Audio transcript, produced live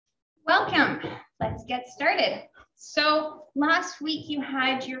Welcome. Let's get started. So last week you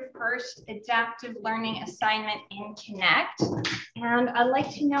had your first adaptive learning assignment in Connect, and I'd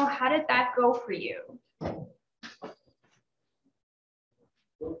like to know, how did that go for you?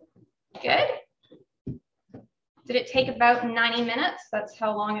 Good. Did it take about 90 minutes? That's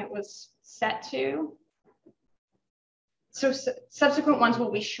how long it was set to. So subsequent ones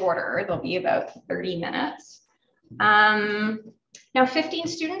will be shorter. They'll be about 30 minutes. Now 15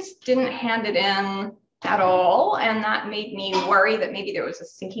 students didn't hand it in at all, and that made me worry that maybe there was a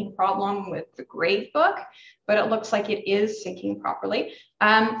syncing problem with the grade book, but it looks like it is syncing properly.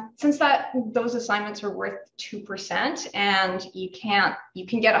 Since those assignments are worth 2%, and you can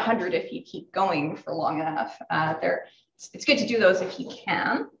get 100 if you keep going for long enough. It's good to do those if you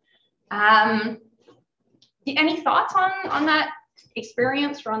can. Any thoughts on that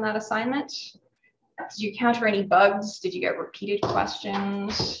experience or on that assignment? Did you encounter any bugs? Did you get repeated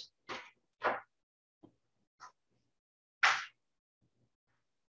questions?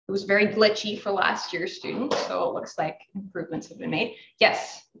 It was very glitchy for last year's students, so it looks like improvements have been made.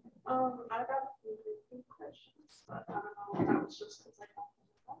 Yes? I got repeated questions, but I don't know if that was just because I don't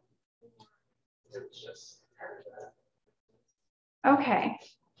know. It was just part of that. Okay.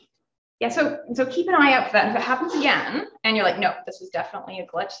 Yeah, so keep an eye out for that. If it happens again, and you're like, no, this is definitely a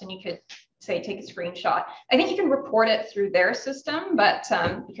glitch, then you could say, take a screenshot. I think you can report it through their system, but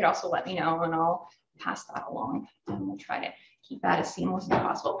you could also let me know and I'll pass that along, and we'll try to keep that as seamless as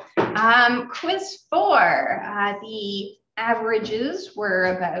possible. Quiz 4, the averages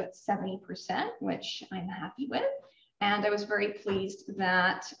were about 70%, which I'm happy with. And I was very pleased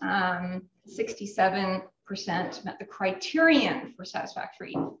that 67% met the criterion for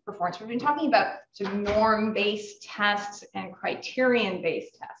satisfactory performance. We've been talking about sort of norm-based tests and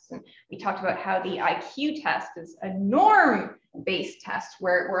criterion-based tests. And we talked about how the IQ test is a norm-based test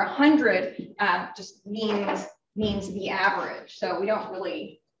where 100 just means the average. So we don't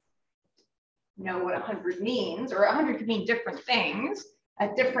really know what 100 means, or 100 could mean different things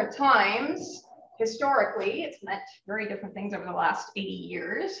at different times. Historically, it's meant very different things over the last 80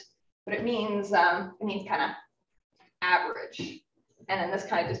 years, but it means kind of average. And in this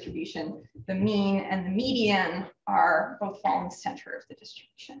kind of distribution, the mean and the median are both fall in the center of the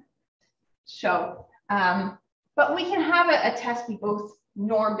distribution. So, but we can have a test be both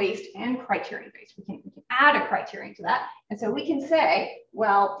norm-based and criterion-based. We can add a criterion to that. And so we can say,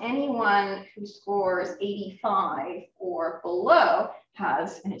 well, anyone who scores 85 or below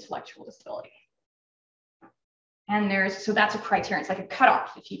has an intellectual disability. And so that's a criterion. It's like a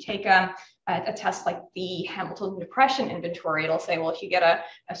cutoff. If you take a test like the Hamilton Depression Inventory, it'll say, well, if you get a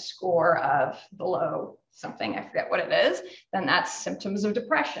score of below something, I forget what it is, then that's symptoms of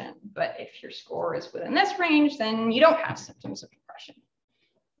depression. But if your score is within this range, then you don't have symptoms of depression.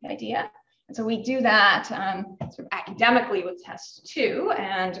 The idea. And so we do that sort of academically with test 2,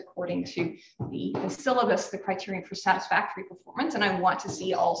 and according to the syllabus, the criterion for satisfactory performance. And I want to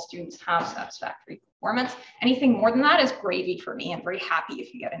see all students have satisfactory performance. Anything more than that is gravy for me. I'm very happy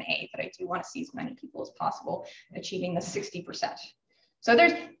if you get an A, but I do want to see as many people as possible achieving the 60%. So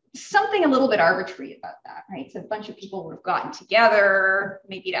there's something a little bit arbitrary about that, right? So a bunch of people would have gotten together,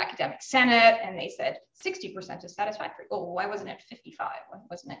 maybe at academic senate, and they said 60% is satisfactory. Oh, why wasn't it 55? Why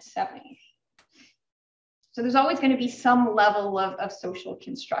wasn't it 70? So there's always going to be some level of social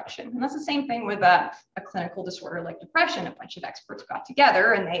construction. And that's the same thing with a clinical disorder like depression. A bunch of experts got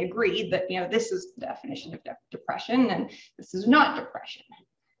together and they agreed that, this is the definition of depression and this is not depression.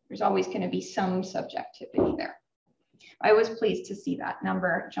 There's always going to be some subjectivity there. I was pleased to see that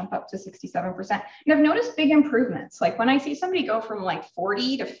number jump up to 67%. And I've noticed big improvements. Like when I see somebody go from like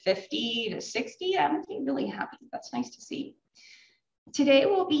 40 to 50 to 60, I'm really happy. That's nice to see. Today,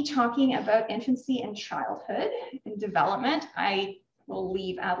 we'll be talking about infancy and childhood and development. I will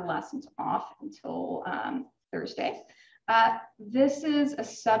leave adolescence off until Thursday. This is a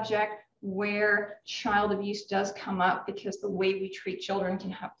subject where child abuse does come up because the way we treat children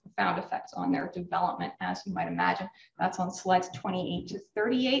can have profound effects on their development, as you might imagine. That's on slides 28 to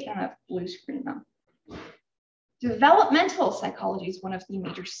 38, and I've blue screened them. Developmental psychology is one of the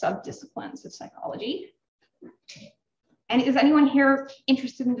major subdisciplines of psychology. And is anyone here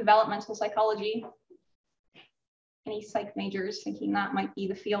interested in developmental psychology? Any psych majors thinking that might be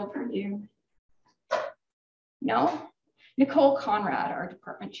the field for you? No? Nicole Conrad, our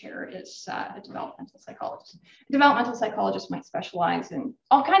department chair, is a developmental psychologist. A developmental psychologist might specialize in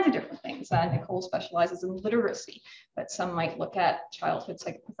all kinds of different things. Nicole specializes in literacy, but some might look at childhood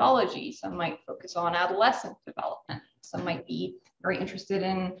psychopathology. Some might focus on adolescent development. Some might be very interested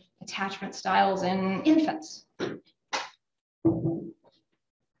in attachment styles in infants.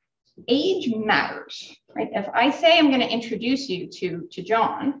 age matters, right? If I say I'm going to introduce you to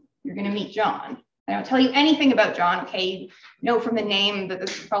John, you're going to meet John. I don't tell you anything about John. Okay, you know from the name that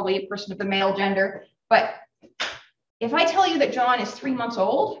this is probably a person of the male gender. But if I tell you that John is 3 months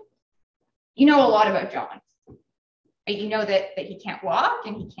old, you know a lot about John. Right? You know that he can't walk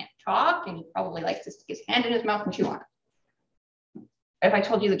and he can't talk and he probably likes to stick his hand in his mouth and chew on it. If I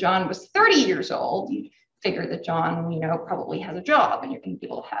told you that John was 30 years old, you'd figure that John, probably has a job and you're going to be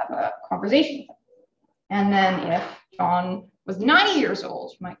able to have a conversation with him. And then if John was 90 years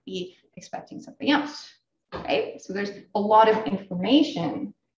old, you might be expecting something else, right? So there's a lot of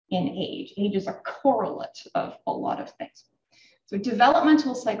information in age. Age is a correlate of a lot of things. So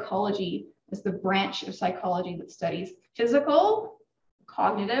developmental psychology is the branch of psychology that studies physical,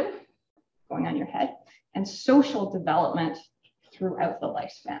 cognitive, going on your head, and social development throughout the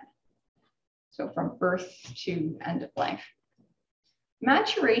lifespan. So from birth to end of life.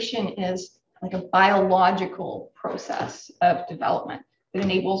 Maturation is like a biological process of development that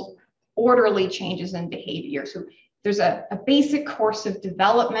enables orderly changes in behavior. So there's a basic course of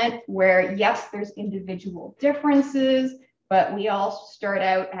development where, yes, there's individual differences, but we all start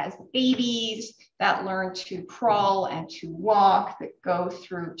out as babies that learn to crawl and to walk, that go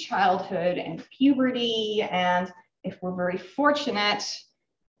through childhood and puberty, and if we're very fortunate,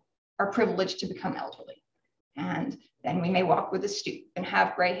 are privileged to become elderly. And then we may walk with a stoop and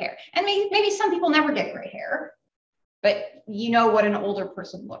have gray hair. And maybe some people never get gray hair, but you know what an older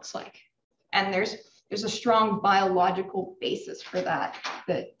person looks like. And there's a strong biological basis for that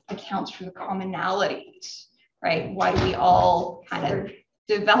accounts for the commonalities, right? Why do we all kind of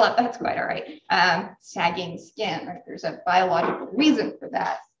develop, that's quite all right, sagging skin, right? There's a biological reason for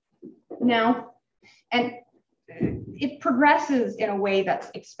that. Now, and it progresses in a way that's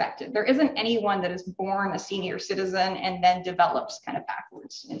expected. There isn't anyone that is born a senior citizen and then develops kind of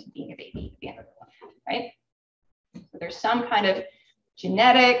backwards into being a baby at the end of their life, right? So there's some kind of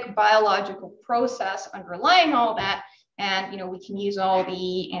genetic, biological process underlying all that. And, we can use all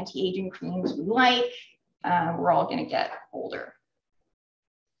the anti-aging creams we like. We're all going to get older.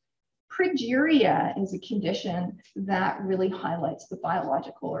 Progeria is a condition that really highlights the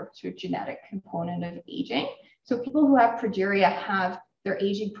biological or sort of genetic component of aging. So people who have progeria have their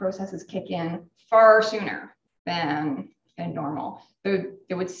aging processes kick in far sooner than normal.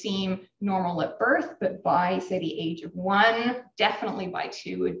 It would seem normal at birth, but by, say, the age of 1, definitely by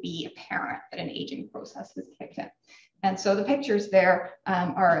 2, would be apparent that an aging process has kicked in. And so the pictures there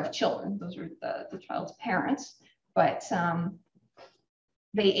are of children. Those are the child's parents, but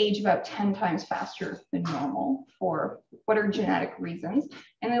they age about 10 times faster than normal for what are genetic reasons.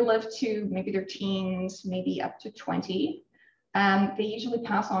 And they live to maybe their teens, maybe up to 20. They usually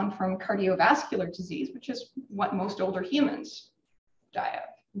pass on from cardiovascular disease, which is what most older humans die of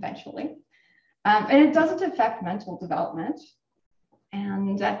eventually. And it doesn't affect mental development.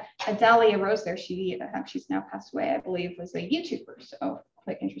 And Adalia Rose there, she's now passed away, I believe, was a YouTuber. So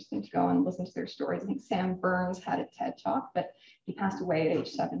quite interesting to go and listen to their stories. I think Sam Burns had a TED Talk, but he passed away at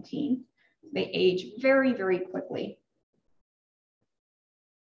age 17. They age very, very quickly.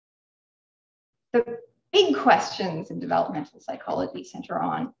 The big questions in developmental psychology center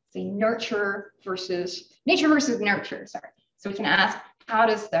on, say, nature versus nurture, sorry. So we can ask, how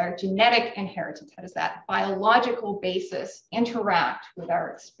does their genetic inheritance, how does that biological basis interact with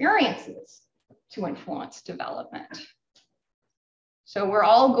our experiences to influence development? So we're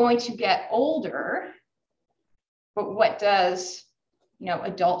all going to get older, but what does,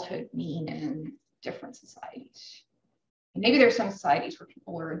 adulthood mean in different societies? And maybe there's some societies where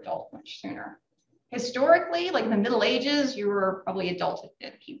people are adult much sooner. Historically, like in the Middle Ages, you were probably adult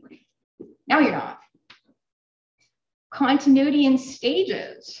at puberty. Now you're not. Continuity in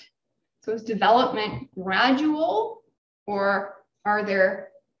stages. So is development gradual, or are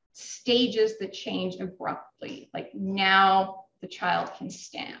there stages that change abruptly? Like now the child can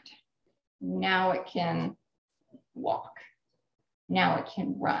stand. Now it can walk. Now it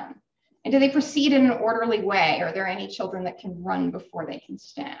can run. And do they proceed in an orderly way? Are there any children that can run before they can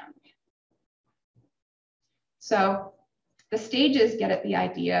stand? So the stages get at the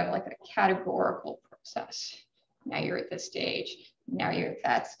idea of like a categorical process. Now you're at this stage, now you're at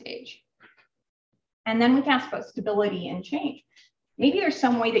that stage. And then we can ask about stability and change. Maybe there's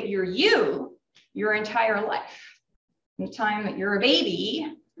some way that you're your entire life, from the time that you're a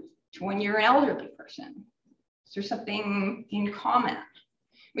baby to when you're an elderly person. Is there something in common?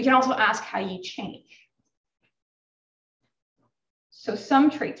 We can also ask how you change. So some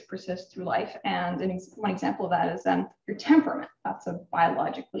traits persist through life, and one example of that is your temperament. That's a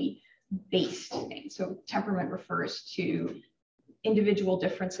biologically based thing. So temperament refers to individual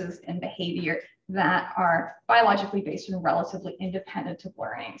differences in behavior that are biologically based and relatively independent of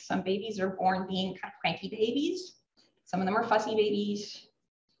learning. Some babies are born being kind of cranky babies. Some of them are fussy babies.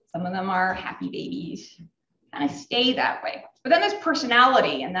 Some of them are happy babies. Kind of stay that way. But then there's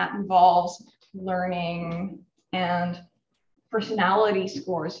personality, and that involves learning, and personality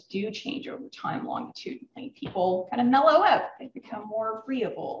scores do change over time longitudinally. People kind of mellow out. They become more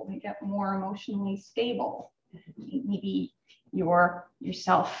agreeable. They get more emotionally stable. Maybe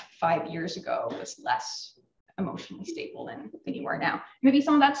yourself 5 years ago was less emotionally stable than you are now. Maybe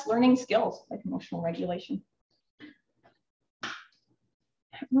some of that's learning skills like emotional regulation.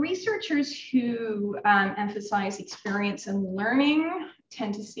 Researchers who emphasize experience and learning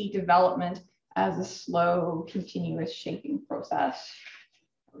tend to see development as a slow, continuous shaping process.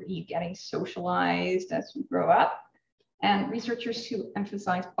 Are you getting socialized as you grow up? And researchers who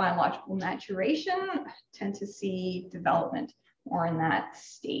emphasize biological maturation tend to see development more in that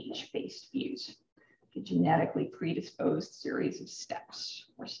stage-based views, a genetically predisposed series of steps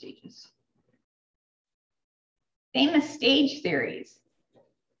or stages. Famous stage theories.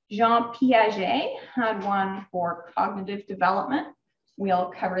 Jean Piaget had one for cognitive development.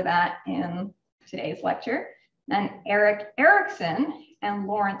 We'll cover that in today's lecture. Then Erik Erikson and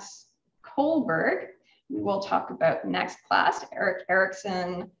Lawrence Kohlberg, we will talk about next class. Erik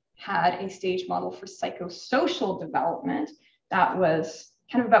Erikson had a stage model for psychosocial development that was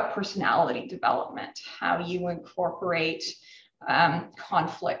kind of about personality development, how you incorporate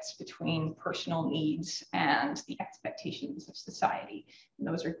conflicts between personal needs and the expectations of society. And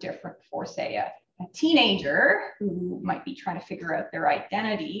those are different for, say, a teenager who might be trying to figure out their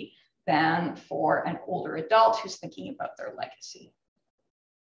identity than for an older adult who's thinking about their legacy.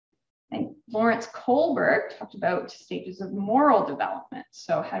 And Lawrence Kohlberg talked about stages of moral development.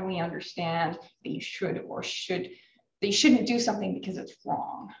 So how do we understand that you should or you shouldn't do something because it's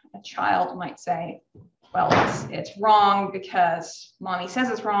wrong? A child might say, well, it's wrong because mommy says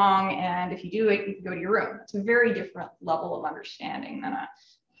it's wrong, and if you do it, you can go to your room. It's a very different level of understanding than a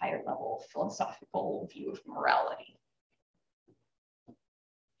higher level philosophical view of morality.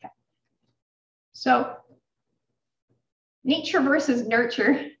 Okay. So nature versus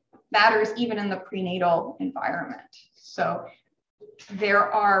nurture matters even in the prenatal environment. So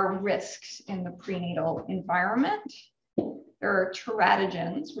there are risks in the prenatal environment. There are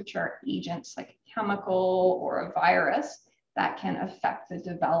teratogens, which are agents like a chemical or a virus that can affect the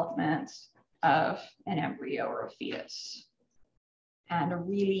development of an embryo or a fetus. And a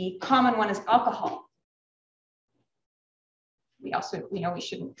really common one is alcohol. We know we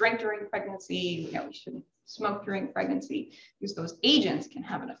shouldn't drink during pregnancy. We know we shouldn't smoke during pregnancy because those agents can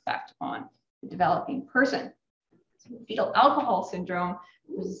have an effect on the developing person. So fetal alcohol syndrome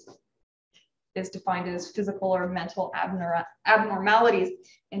is defined as physical or mental abnormalities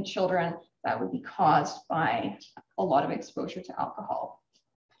in children that would be caused by a lot of exposure to alcohol.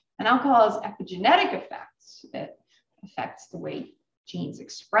 And alcohol has epigenetic effects. It affects the way genes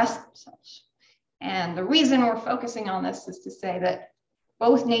express themselves. And the reason we're focusing on this is to say that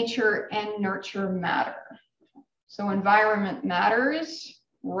both nature and nurture matter. So environment matters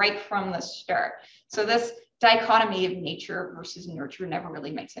right from the start. So this dichotomy of nature versus nurture never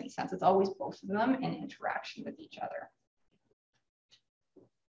really makes any sense. It's always both of them in interaction with each other.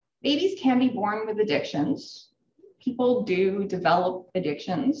 Babies can be born with addictions. People do develop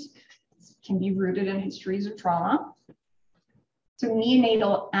addictions. It can be rooted in histories of trauma. So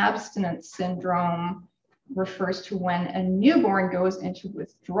neonatal abstinence syndrome refers to when a newborn goes into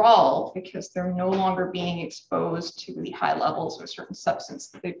withdrawal because they're no longer being exposed to the high levels of a certain substance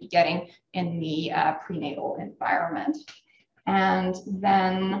that they'd be getting in the prenatal environment. And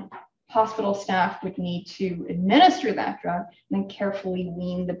then hospital staff would need to administer that drug and then carefully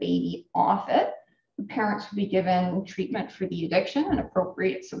wean the baby off it. The parents would be given treatment for the addiction and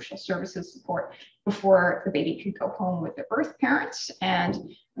appropriate social services support before the baby could go home with the birth parents.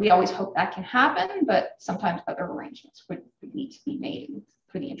 And we always hope that can happen, but sometimes other arrangements would need to be made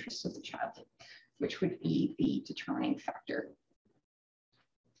for the interests of the child, which would be the determining factor.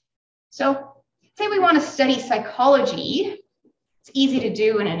 So say we want to study psychology. It's easy to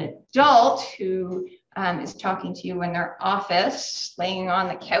do in an adult who is talking to you in their office, laying on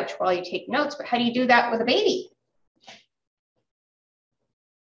the couch while you take notes, but how do you do that with a baby?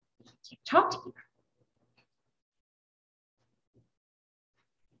 You talk to you.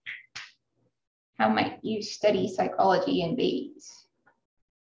 How might you study psychology in babies?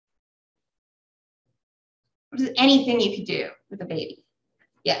 What is anything you could do with a baby?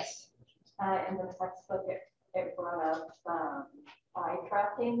 Yes. In the textbook, it brought up eye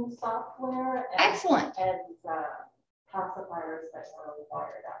tracking software. Excellent. And pacifiers that are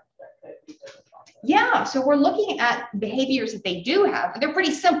wired up that could be responsive? Yeah, so we're looking at behaviors that they do have. They're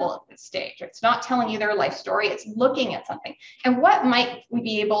pretty simple at this stage. It's not telling you their life story, it's looking at something. And what might we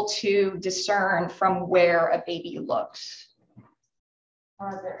be able to discern from where a baby looks?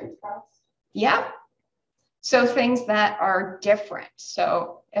 Their interests? Yeah. So things that are different.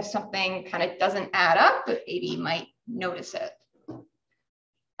 So if something kind of doesn't add up, the baby might notice it.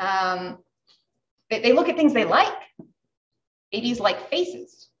 They look at things they like. Babies like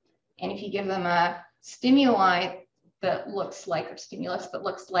faces. And if you give them a stimuli that looks like, or stimulus that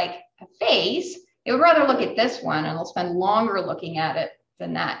looks like a face, they would rather look at this one and they'll spend longer looking at it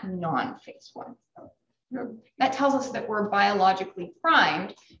than that non-face one. That tells us that we're biologically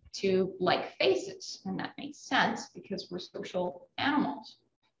primed to like faces. And that makes sense because we're social animals.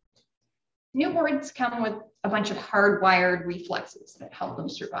 Newborns come with a bunch of hardwired reflexes that help them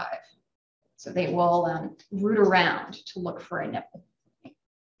survive. So they will root around to look for a nipple.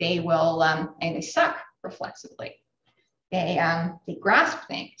 They will, and they suck reflexively. They grasp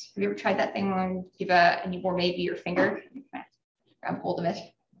things. Have you ever tried that thing when you give a newborn baby your finger? Grab hold of it.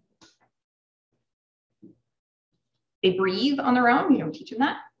 They breathe on their own. You don't teach them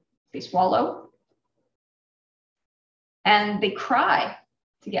that. They swallow. And they cry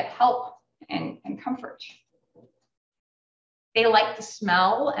to get help and comfort. They like the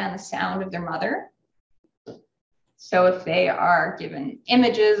smell and the sound of their mother. So if they are given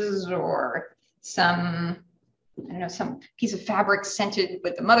images or some piece of fabric scented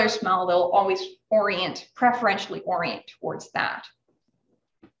with the mother smell, they'll always preferentially orient towards that.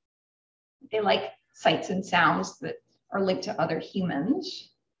 They like sights and sounds that are linked to other humans.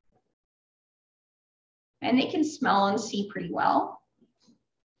 And they can smell and see pretty well.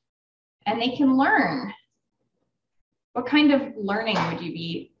 And they can learn. What kind of learning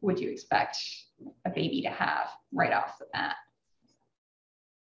would you expect a baby to have right off the bat?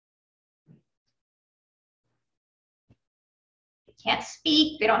 They can't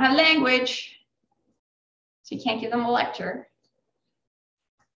speak, they don't have language, so you can't give them a lecture.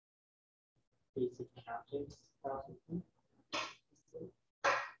 Basic counting, probably.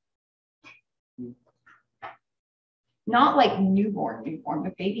 Not like newborn,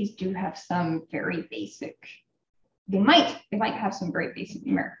 but babies do have some very basic. They might have some very basic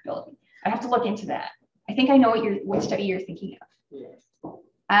numeric ability. I have to look into that. I think I know what study you're thinking of.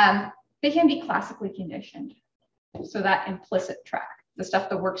 Yes. They can be classically conditioned. So that implicit track, the stuff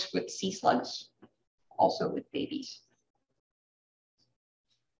that works with sea slugs, also with babies.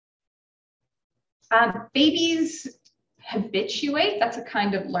 Babies habituate, that's a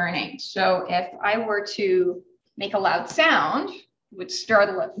kind of learning. So if I were to make a loud sound, it would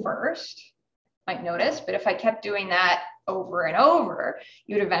startle at first, might notice, but if I kept doing that over and over,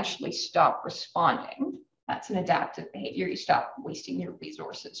 you would eventually stop responding. That's an adaptive behavior. You stop wasting your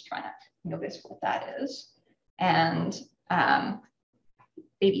resources trying to notice what that is. And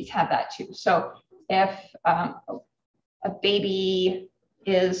babies have that too. So if a baby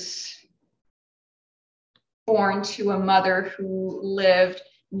is born to a mother who lived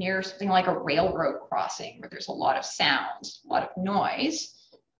near something like a railroad crossing where there's a lot of sounds, a lot of noise,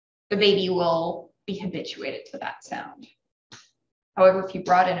 the baby will be habituated to that sound. However, if you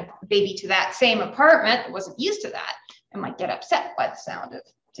brought in a baby to that same apartment that wasn't used to that, it might get upset by the sound of,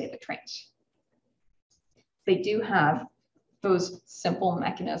 say, the trains. They do have those simple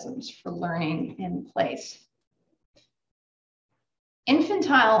mechanisms for learning in place.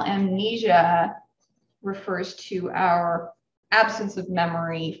 Infantile amnesia refers to our absence of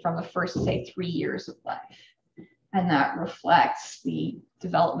memory from the first, say, 3 years of life. And that reflects the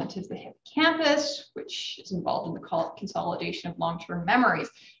development of the hippocampus, which is involved in the consolidation of long-term memories.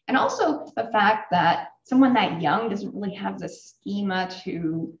 And also the fact that someone that young doesn't really have the schema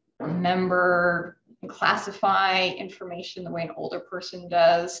to remember and classify information the way an older person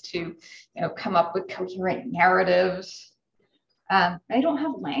does, to come up with coherent narratives. They don't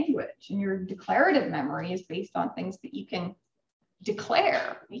have language, and your declarative memory is based on things that you can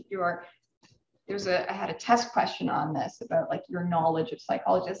declare. I had a test question on this about like your knowledge of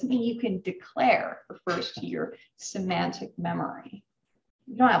psychology. That's something you can declare, refers to your semantic memory.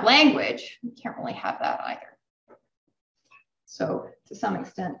 If you don't have language, you can't really have that either. So to some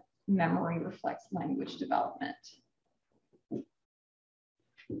extent, memory reflects language development.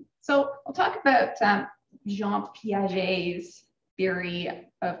 So I'll talk about Jean Piaget's theory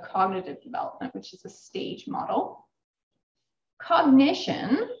of cognitive development, which is a stage model.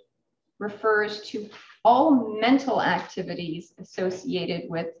 Cognition refers to all mental activities associated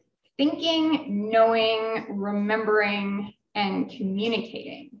with thinking, knowing, remembering, and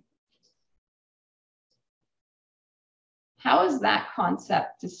communicating. How is that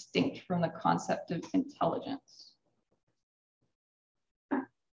concept distinct from the concept of intelligence? I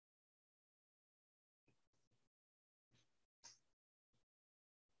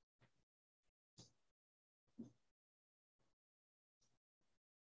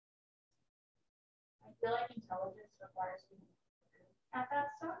feel like intelligence requires being at that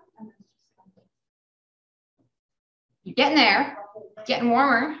stuff, and then just something. You're getting there, getting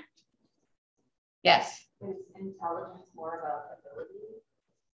warmer. Yes. Is intelligence more about ability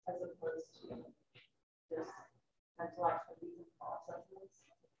as opposed to just mental activities and processes?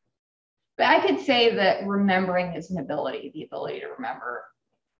 But I could say that remembering is an ability, the ability to remember.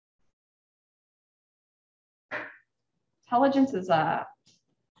 Intelligence is a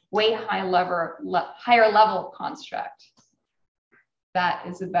way higher level construct that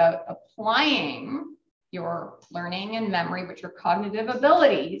is about applying your learning and memory, which are cognitive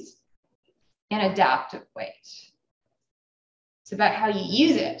abilities, in adaptive ways. It's about how you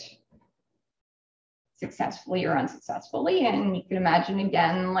use it, successfully or unsuccessfully. And you can imagine,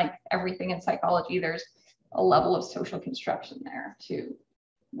 again, like everything in psychology, there's a level of social construction there to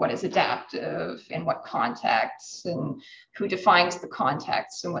what is adaptive, in what context, and who defines the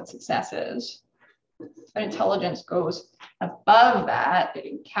context, and what success is. But intelligence goes above that.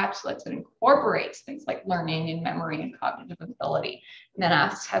 It encapsulates and incorporates things like learning and memory and cognitive ability. And then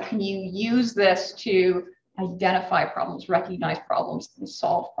asks, how can you use this to identify problems, recognize problems, and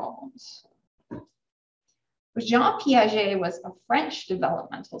solve problems? Jean Piaget was a French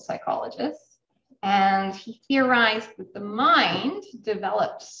developmental psychologist, and he theorized that the mind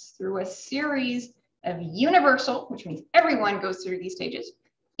develops through a series of universal, which means everyone goes through these stages,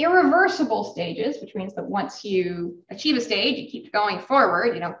 irreversible stages, which means that once you achieve a stage, you keep going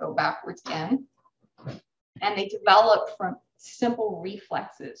forward, you don't go backwards again. And they develop from simple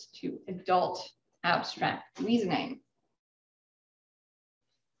reflexes to adult abstract reasoning.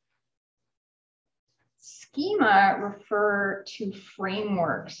 Schema refer to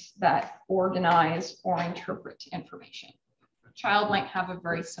frameworks that organize or interpret information. A child might have a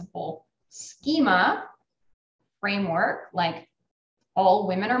very simple schema framework, like all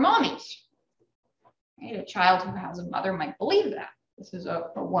women are mommies. Right? A child who has a mother might believe that. This is a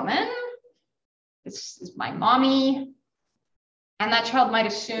woman. This is my mommy. And that child might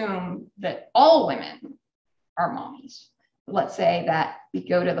assume that all women are mommies. Let's say that we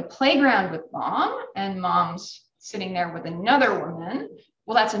go to the playground with mom, and mom's sitting there with another woman.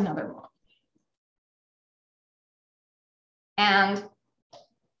 Well, that's another mom. And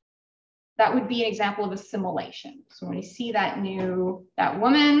that would be an example of assimilation. So when you see that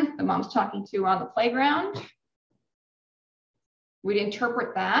woman the mom's talking to on the playground, we'd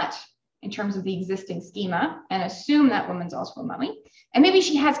interpret that in terms of the existing schema and assume that woman's also a mommy. And maybe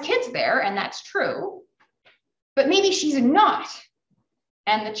she has kids there, and that's true, but maybe she's not.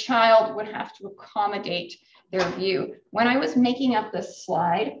 And the child would have to accommodate their view. When I was making up this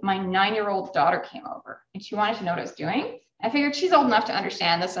slide, my 9-year-old daughter came over and she wanted to know what I was doing. I figured she's old enough to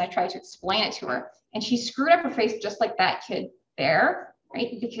understand this, and I tried to explain it to her. And she screwed up her face just like that kid there,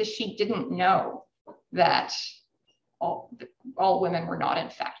 right? Because she didn't know that all women were not in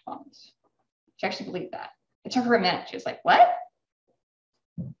fact moms. She actually believed that. It took her a minute. She was like, what?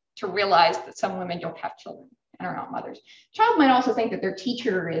 To realize that some women don't have children and are not mothers. Child might also think that their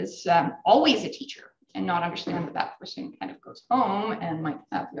teacher is always a teacher and not understand that that person kind of goes home and might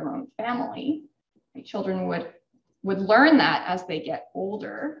have their own family. Right? Children would learn that as they get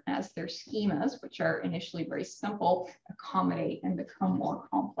older, as their schemas, which are initially very simple, accommodate and become more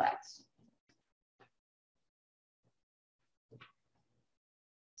complex.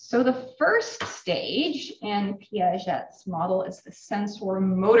 So the first stage in Piaget's model is the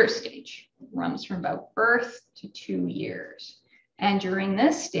sensor-motor stage. It runs from about birth to 2 years. And during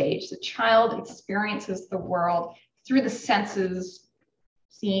this stage, the child experiences the world through the senses,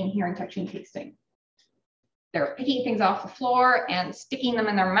 seeing, hearing, touching, tasting. They're picking things off the floor and sticking them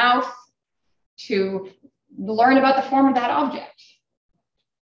in their mouth to learn about the form of that object.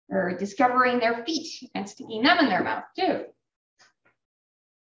 They're discovering their feet and sticking them in their mouth too.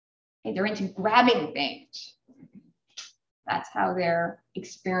 Okay, they're into grabbing things. That's how they're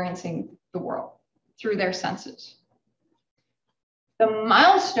experiencing the world, through their senses. The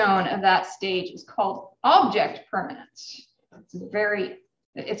milestone of that stage is called object permanence.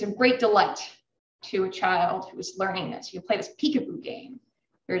 It's a great delight to a child who is learning this. You play this peekaboo game.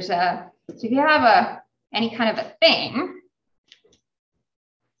 So if you have any kind of a thing,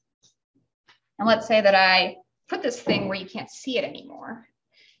 and let's say that I put this thing where you can't see it anymore,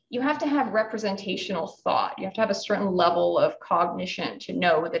 you have to have representational thought. You have to have a certain level of cognition to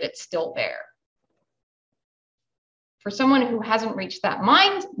know that it's still there. For someone who hasn't reached that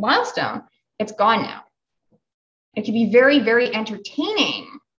milestone, it's gone now. It can be very, very entertaining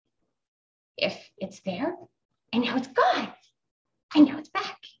if it's there and now it's gone. And now it's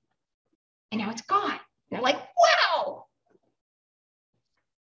back. And now it's gone. And they're like, wow.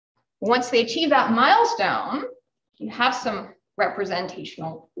 Once they achieve that milestone, you have some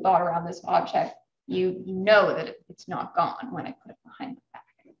representational thought around this object. You know that it's not gone when I put it behind the back.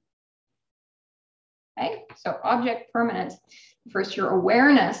 Okay, so object permanence refers to your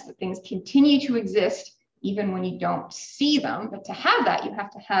awareness that things continue to exist even when you don't see them. But to have that, you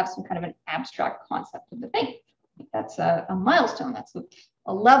have to have some kind of an abstract concept of the thing. That's a milestone. That's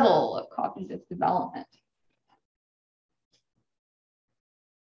a level of cognitive development.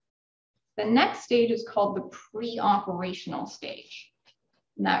 The next stage is called the pre-operational stage.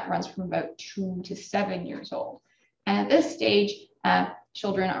 And that runs from about 2 to 7 years old. And at this stage,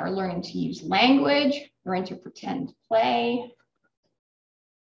 children are learning to use language, learning to pretend play.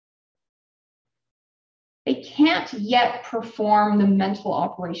 They can't yet perform the mental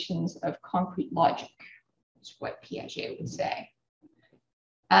operations of concrete logic, is what Piaget would say.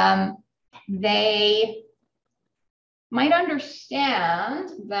 They might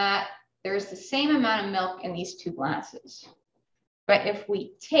understand that there's the same amount of milk in these 2 glasses. But if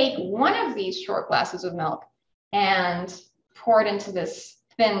we take one of these short glasses of milk and pour it into this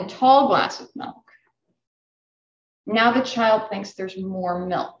thin, tall glass of milk, now the child thinks there's more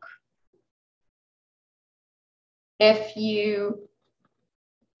milk. If you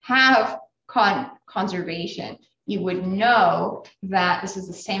have conservation, you would know that this is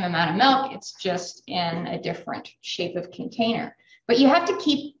the same amount of milk, it's just in a different shape of container. But you have to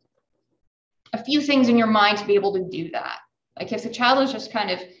keep a few things in your mind to be able to do that. Like if the child is just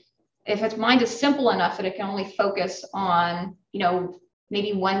kind of, if its mind is simple enough that it can only focus on, you know,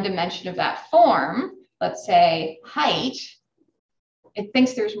 maybe one dimension of that form, let's say height, it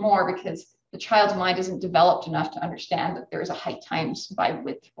thinks there's more because the child's mind isn't developed enough to understand that there's a height times by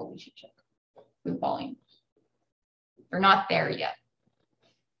width relationship with volume. They're not there yet.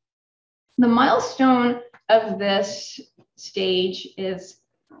 The milestone of this stage is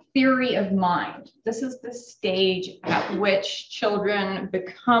theory of mind. This is the stage at which children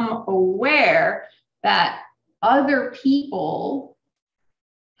become aware that other people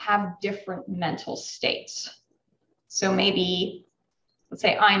have different mental states. So maybe, let's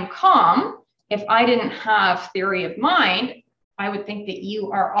say I'm calm. If I didn't have theory of mind, I would think that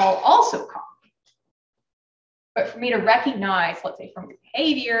you are all also calm. But for me to recognize, let's say from your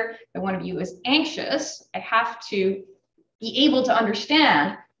behavior, that one of you is anxious, I have to be able to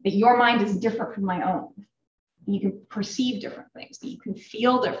understand that your mind is different from my own. You can perceive different things, that you can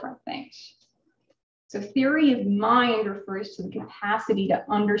feel different things. So theory of mind refers to the capacity to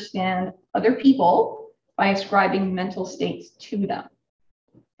understand other people by ascribing mental states to them.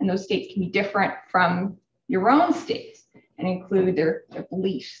 And those states can be different from your own states and include their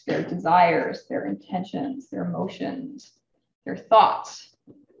beliefs, their desires, their intentions, their emotions, their thoughts.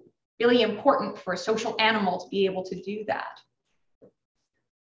 Really important for a social animal to be able to do that.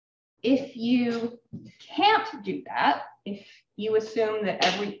 If you can't do that, if you assume that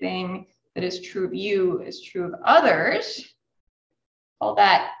everything that is true of you is true of others, call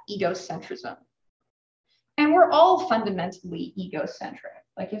that egocentrism. And we're all fundamentally egocentric.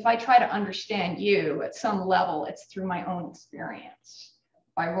 Like if I try to understand you at some level, it's through my own experience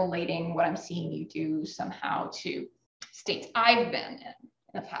by relating what I'm seeing you do somehow to states I've been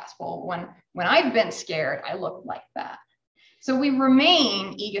in the past. Well, when I've been scared, I look like that. So we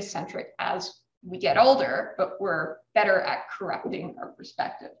remain egocentric as we get older, but we're better at correcting our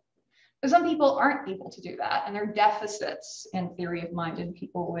perspective. But some people aren't able to do that, and there are deficits in theory of mind in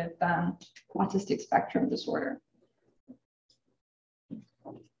people with autistic spectrum disorder.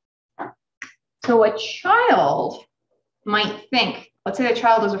 So a child might think, let's say the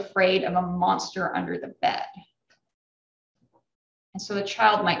child is afraid of a monster under the bed. And so the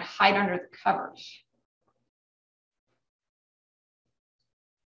child might hide under the covers.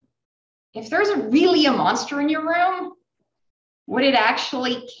 If there's really a monster in your room, would it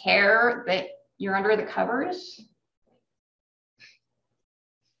actually care that you're under the covers?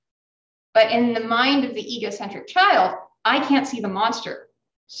 But in the mind of the egocentric child, I can't see the monster,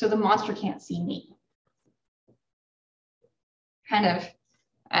 so the monster can't see me. Kind of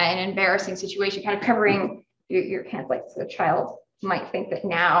an embarrassing situation, kind of covering your hands like so the child might think that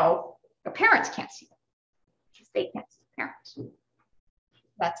now the parents can't see them because they can't see the parents.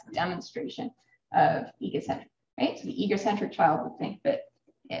 That's a demonstration of egocentric, right? So the egocentric child would think that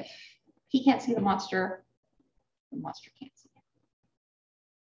if he can't see the monster can't see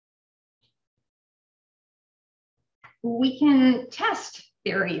him. we can test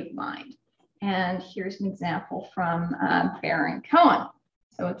theory of mind. And here's an example from Baron Cohen.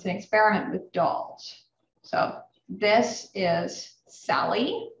 So it's an experiment with dolls. So this is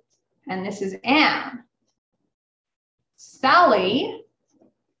Sally, and this is Anne. Sally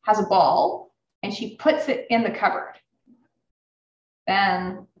has a ball, and she puts it in the cupboard.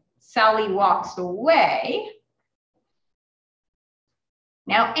 Then Sally walks away.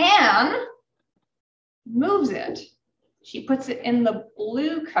 Now Anne moves it. She puts it in the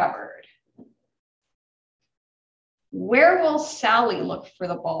blue cupboard. Where will Sally look for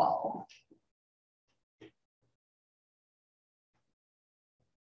the ball?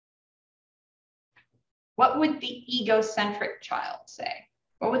 What would the egocentric child say?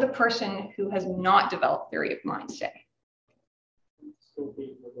 What would the person who has not developed theory of mind say?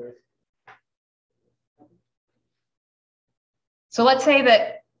 So let's say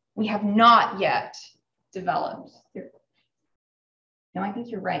that we have not yet developed. No, I think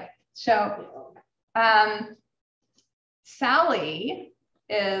you're right. So Sally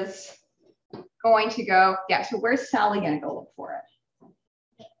is going to go, yeah, so where's Sally going to go look for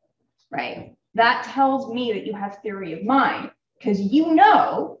it? Right? That tells me that you have theory of mind, because you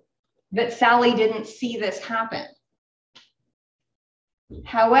know that Sally didn't see this happen.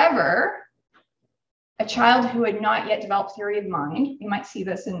 However, a child who had not yet developed theory of mind, you might see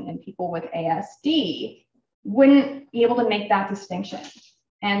this in people with ASD, wouldn't be able to make that distinction.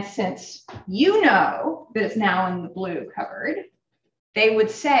 And since you know that it's now in the blue cupboard, they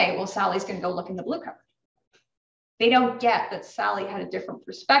would say, well, Sally's going to go look in the blue cupboard. They don't get that Sally had a different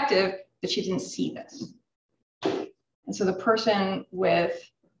perspective, that she didn't see this. And so the person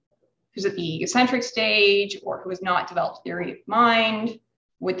who's at the egocentric stage or who has not developed theory of mind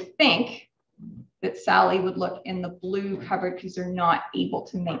would think that Sally would look in the blue cupboard because they're not able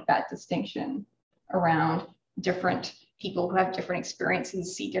to make that distinction around different people who have different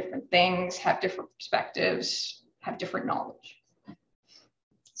experiences, see different things, have different perspectives, have different knowledge.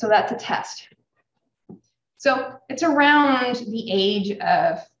 So that's a test. So it's around the age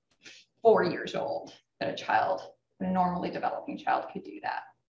of 4 years old that a normally developing child could do that.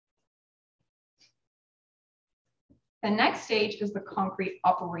 The next stage is the concrete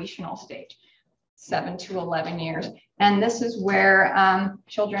operational stage, 7 to 11 years. And this is where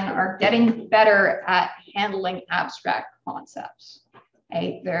children are getting better at handling abstract concepts.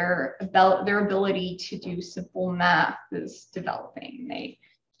 Right? Their ability to do simple math is developing. They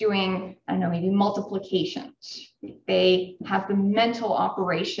doing, I don't know, maybe multiplications. They have the mental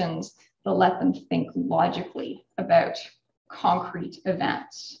operations that let them think logically about concrete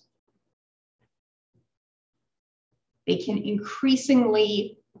events. They can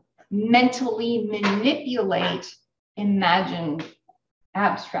increasingly mentally manipulate imagined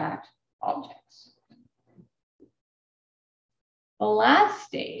abstract objects. The last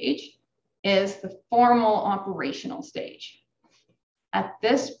stage is the formal operational stage. At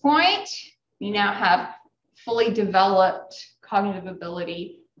this point, we now have fully developed cognitive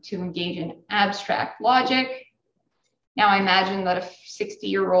ability to engage in abstract logic. Now I imagine that a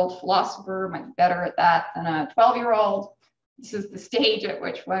 60-year-old philosopher might be better at that than a 12-year-old. This is the stage at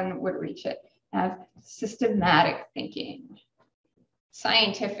which one would reach it. Have systematic thinking,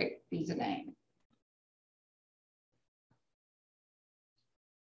 scientific reasoning.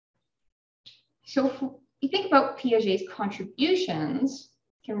 So if you think about Piaget's contributions,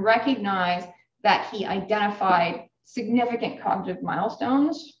 you can recognize that he identified significant cognitive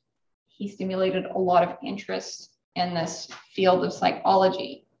milestones. He stimulated a lot of interest in this field of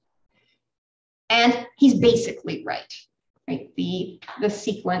psychology. And he's basically right? The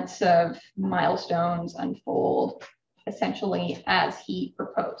sequence of milestones unfold essentially as he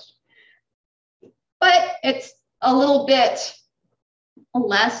proposed. But it's a little bit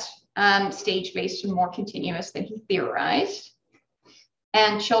less stage-based and more continuous than he theorized.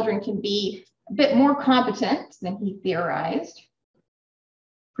 And children can be a bit more competent than he theorized.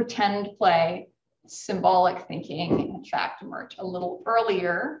 Pretend play, symbolic thinking, in fact, emerge a little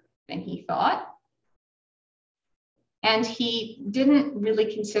earlier than he thought. And he didn't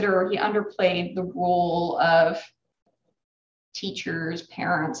really consider, or he underplayed the role of teachers,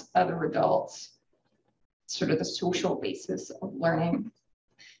 parents, other adults, sort of the social basis of learning.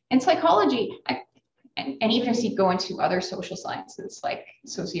 In psychology, and even as you go into other social sciences like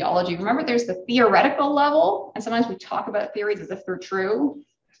sociology, remember there's the theoretical level, and sometimes we talk about theories as if they're true,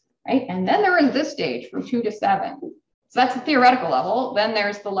 right? And then there is this stage from 2 to 7. So that's the theoretical level. Then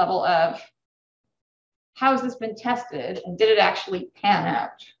there's the level of how has this been tested and did it actually pan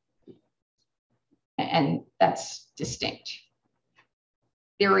out? And that's distinct.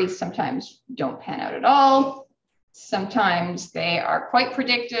 Theories sometimes don't pan out at all. Sometimes they are quite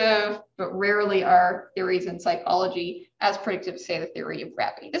predictive, but rarely are theories in psychology as predictive as, say, the theory of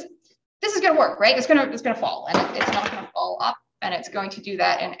gravity. This is going to work, right? It's going to fall, and it's not going to fall up, and it's going to do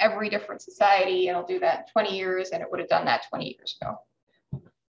that in every different society, and it'll do that in 20 years, and it would have done that 20 years ago.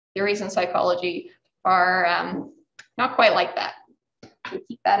 Theories in psychology are not quite like that. So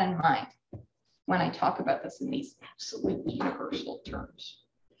keep that in mind when I talk about this in these absolutely universal terms.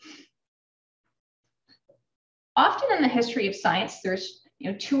 Often in the history of science, there's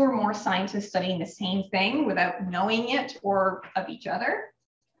two or more scientists studying the same thing without knowing it or of each other.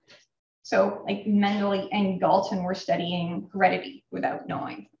 So like Mendel and Galton were studying heredity without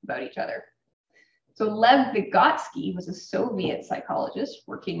knowing about each other. So Lev Vygotsky was a Soviet psychologist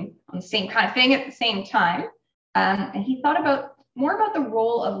working on the same kind of thing at the same time. And he thought more about the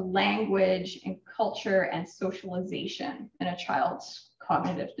role of language and culture and socialization in a child's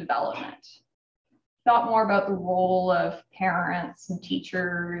cognitive development. Thought more about the role of parents and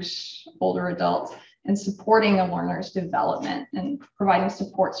teachers, older adults, and supporting a learner's development and providing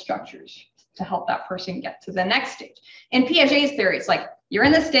support structures to help that person get to the next stage. In Piaget's theory, it's like, you're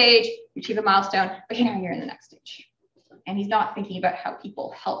in this stage, you achieve a milestone, okay, now you're in the next stage. And he's not thinking about how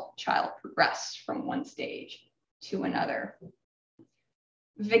people help a child progress from one stage to another.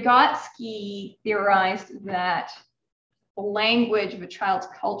 Vygotsky theorized that the language of a child's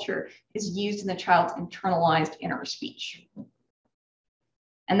culture is used in the child's internalized inner speech.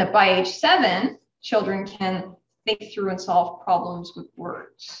 And that by age 7, children can think through and solve problems with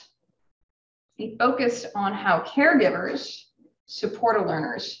words. He focused on how caregivers support a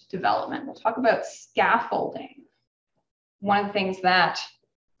learner's development. We'll talk about scaffolding. One of the things that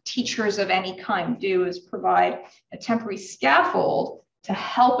teachers of any kind do is provide a temporary scaffold to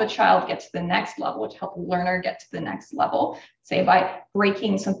help a child get to the next level, to help a learner get to the next level, say by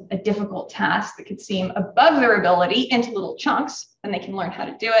breaking a difficult task that could seem above their ability into little chunks, then they can learn how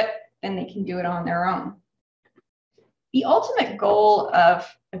to do it, then they can do it on their own. The ultimate goal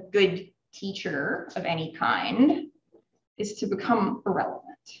of a good teacher of any kind is to become irrelevant,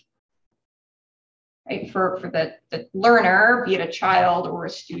 right? For the learner, be it a child or a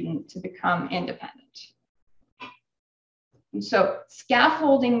student, to become independent. And so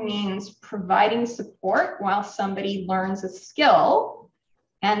scaffolding means providing support while somebody learns a skill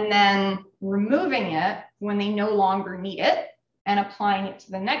and then removing it when they no longer need it and applying it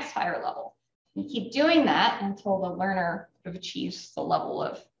to the next higher level. You keep doing that until the learner achieves the level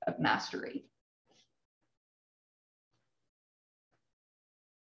of mastery.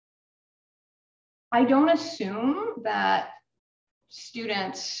 I don't assume that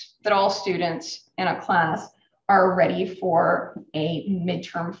all students in a class are ready for a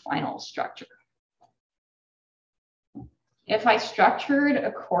midterm final structure. If I structured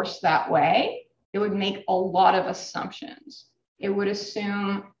a course that way, it would make a lot of assumptions. It would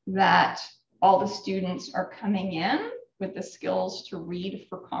assume that all the students are coming in with the skills to read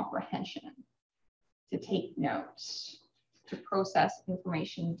for comprehension, to take notes, to process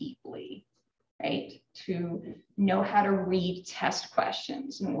information deeply, right? To know how to read test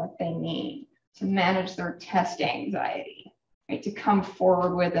questions and what they mean, to manage their test anxiety, right? To come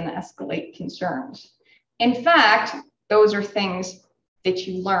forward with and escalate concerns. In fact, those are things that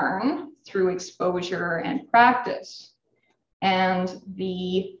you learn through exposure and practice. And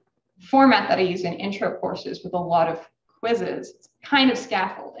the format that I use in intro courses with a lot of quizzes, it's kind of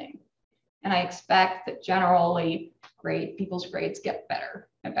scaffolding. And I expect that generally people's grades get better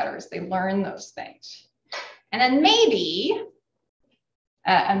and better as they learn those things. And then maybe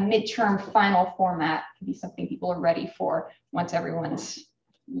a midterm final format can be something people are ready for once everyone's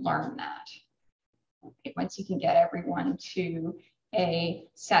learned that. Okay, once you can get everyone to a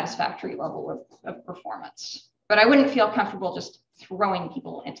satisfactory level of performance. But I wouldn't feel comfortable just throwing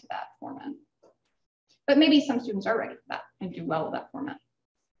people into that format. But maybe some students are ready for that and do well with that format.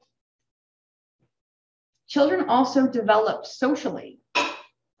 Children also develop socially.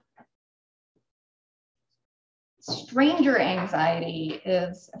 Stranger anxiety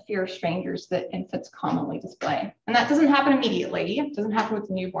is a fear of strangers that infants commonly display. And that doesn't happen immediately. It doesn't happen with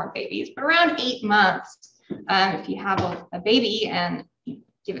newborn babies, but around 8 months, if you have a baby and you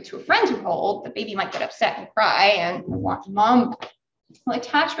give it to a friend to hold, the baby might get upset and cry and want mom. Well,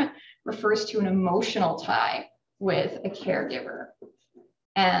 attachment refers to an emotional tie with a caregiver.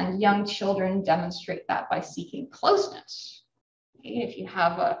 And young children demonstrate that by seeking closeness. Okay? If you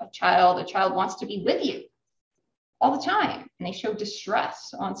have a child wants to be with you all the time, and they show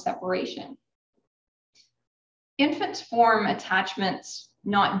distress on separation. Infants form attachments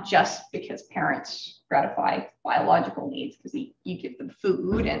not just because parents gratify biological needs, because you give them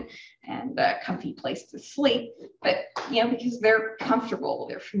food and a comfy place to sleep, but because they're comfortable,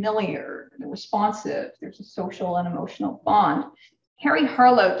 they're familiar, they're responsive, there's a social and emotional bond. Harry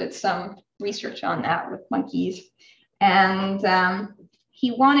Harlow did some research on that with monkeys, and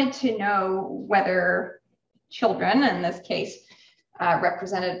he wanted to know whether children, in this case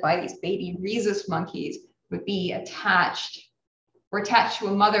represented by these baby rhesus monkeys, would be attached to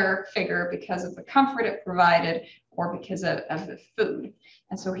a mother figure because of the comfort it provided or because of the food.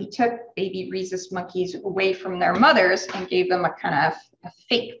 And so he took baby rhesus monkeys away from their mothers and gave them a kind of a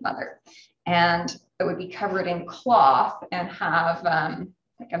fake mother. And it would be covered in cloth and have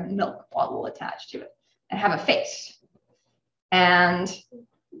like a milk bottle attached to it and have a face. And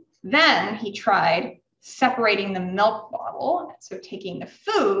then he tried separating the milk bottle, so taking the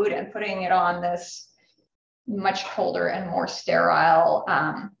food and putting it on this much colder and more sterile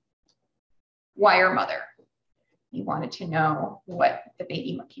wire mother. He wanted to know what the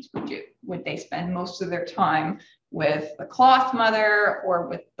baby monkeys would do. Would they spend most of their time with the cloth mother or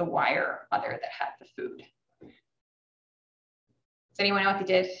with the wire mother that had the food? Does anyone know what they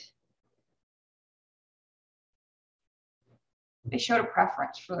did? They showed a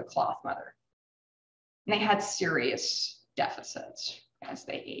preference for the cloth mother. And they had serious deficits as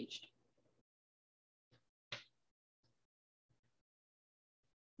they aged.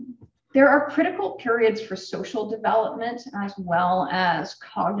 There are critical periods for social development as well as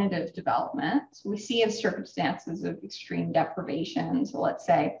cognitive development. So we see in circumstances of extreme deprivation, so let's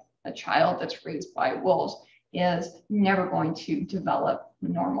say a child that's raised by wolves is never going to develop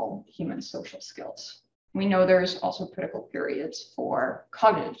normal human social skills. We know there's also critical periods for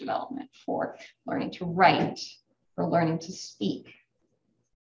cognitive development, for learning to write, for learning to speak.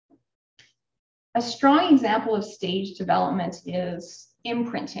 A strong example of stage development is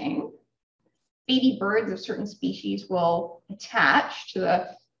imprinting. Baby birds of certain species will attach to the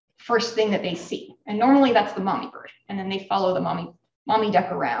first thing that they see. And normally that's the mommy bird. And then they follow the mommy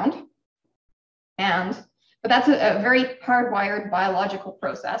duck around. But that's a very hardwired biological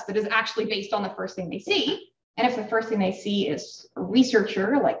process that is actually based on the first thing they see. And if the first thing they see is a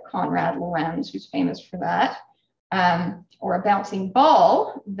researcher like Konrad Lorenz, who's famous for that, or a bouncing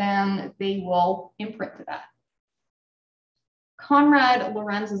ball, then they will imprint to that. Konrad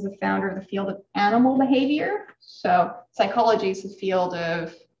Lorenz is the founder of the field of animal behavior. So psychology is the field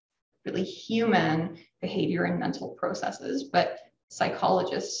of really human behavior and mental processes, but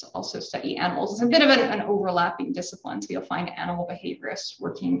psychologists also study animals. It's a bit of an overlapping discipline. So you'll find animal behaviorists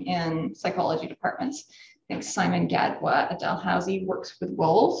working in psychology departments. I think Simon Gadbois at Dalhousie works with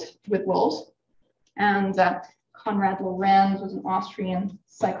wolves. And Konrad Lorenz was an Austrian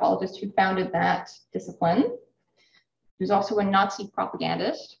psychologist who founded that discipline. He was also a Nazi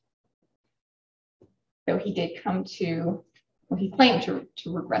propagandist. Though he did come to, well, he claimed to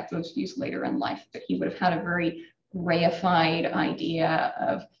regret those views later in life, but he would have had a very reified idea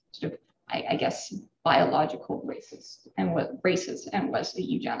of sort of, I guess, biological races and was a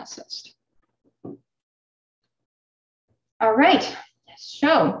eugenicist. All right,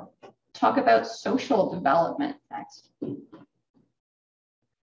 so talk about social development next.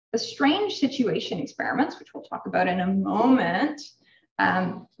 The strange situation experiments, which we'll talk about in a moment,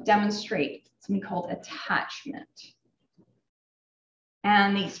 demonstrate something called attachment.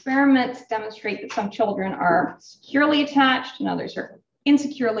 And the experiments demonstrate that some children are securely attached and others are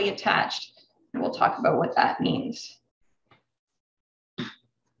insecurely attached. And we'll talk about what that means.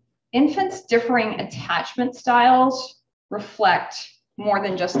 Infants' differing attachment styles reflect more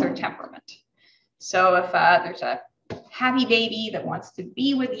than just their temperament. So if there's a happy baby that wants to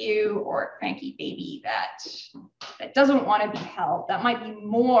be with you or a cranky baby that doesn't want to be held, that might be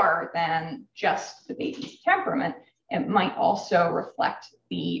more than just the baby's temperament. It might also reflect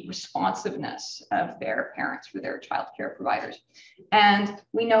the responsiveness of their parents or their child care providers. And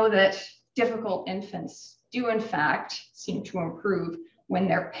we know that difficult infants do in fact seem to improve when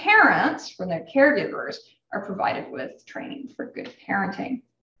their parents, when their caregivers, are provided with training for good parenting.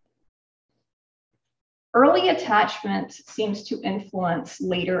 Early attachment seems to influence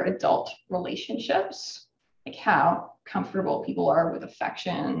later adult relationships, like how comfortable people are with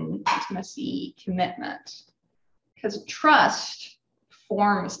affection, intimacy, commitment. Because trust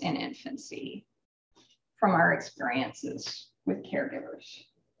forms in infancy from our experiences with caregivers.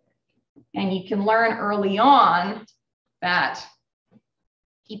 And you can learn early on that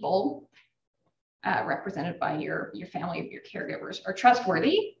people represented by your family, your caregivers, are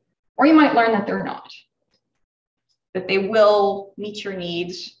trustworthy, or you might learn that they're not, that they will meet your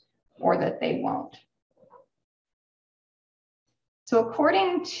needs or that they won't. So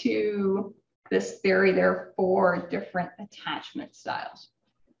according to this theory, there are 4 different attachment styles.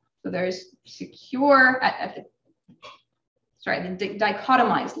 So there's secure, the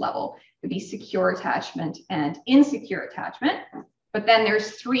dichotomized level would be secure attachment and insecure attachment. But then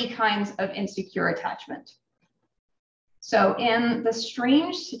there's 3 kinds of insecure attachment. So in the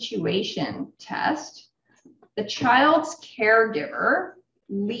strange situation test, the child's caregiver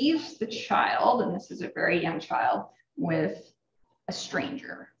leaves the child, and this is a very young child, with a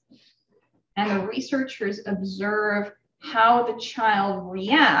stranger. And the researchers observe how the child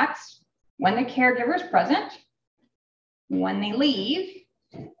reacts when the caregiver is present, when they leave,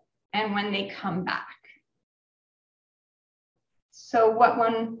 and when they come back. So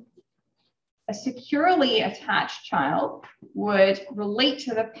when a securely attached child would relate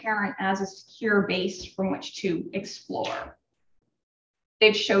to the parent as a secure base from which to explore.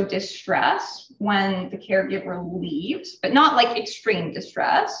 They'd show distress when the caregiver leaves, but not like extreme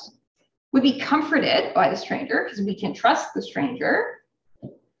distress. Would be comforted by the stranger because we can trust the stranger,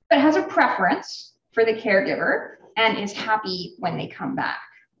 but has a preference for the caregiver and is happy when they come back.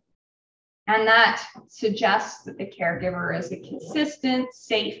 And that suggests that the caregiver is a consistent,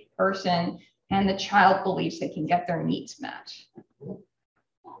 safe person, and the child believes they can get their needs met.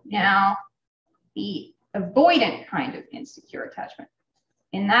 Now, the avoidant kind of insecure attachment.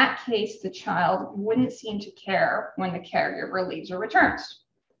 In that case, the child wouldn't seem to care when the caregiver leaves or returns.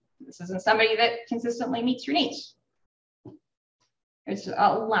 This isn't somebody that consistently meets your needs. There's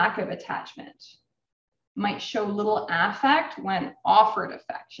a lack of attachment. Might show little affect when offered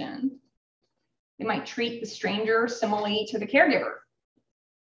affection. They might treat the stranger similarly to the caregiver.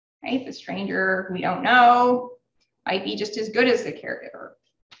 Right? The stranger we don't know might be just as good as the caregiver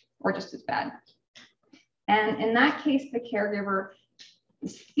or just as bad. And in that case, the caregiver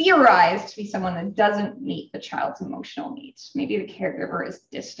is theorized to be someone that doesn't meet the child's emotional needs. Maybe the caregiver is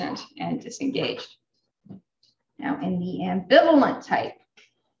distant and disengaged. Now, in the ambivalent type,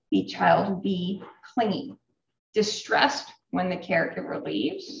 the child would be clingy, distressed when the caregiver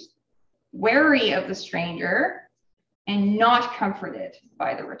leaves, wary of the stranger, and not comforted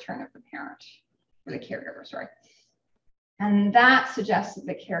by the return of the parent, or the caregiver, sorry. And that suggests that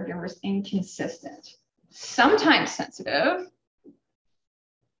the caregiver is inconsistent, sometimes sensitive,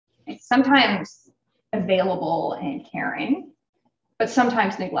 sometimes available and caring, but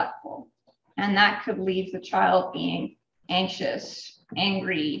sometimes neglectful. And that could leave the child being anxious,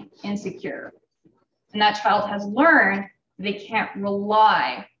 angry, insecure. And that child has learned they can't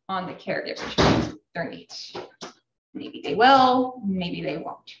rely on the caregiver to meet their needs. Maybe they will, maybe they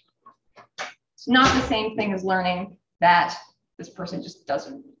won't. It's not the same thing as learning that this person just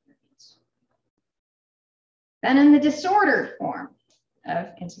doesn't meet their needs. Then in the disordered form of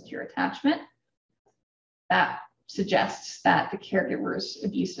insecure attachment, that suggests that the caregiver is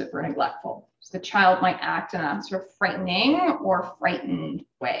abusive or neglectful. So the child might act in a sort of frightening or frightened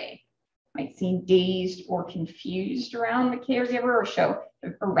way, might seem dazed or confused around the caregiver or show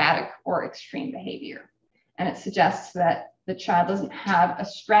erratic or extreme behavior. And it suggests that the child doesn't have a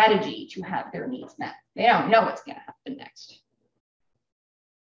strategy to have their needs met. They don't know what's going to happen next.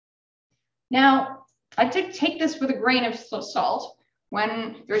 Now, I did take this with a grain of salt.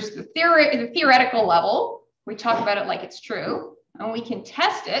 When there's the theoretical level, we talk about it like it's true, and we can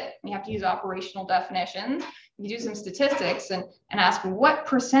test it. We have to use operational definitions. We do some statistics and ask what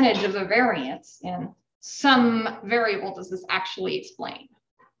percentage of the variance in some variable does this actually explain?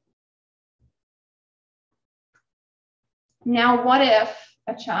 Now, what if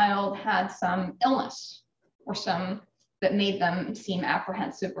a child had some illness or some that made them seem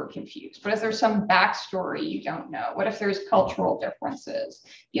apprehensive or confused? What if there's some backstory you don't know? What if there's cultural differences?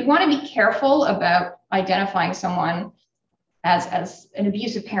 You'd want to be careful about identifying someone as an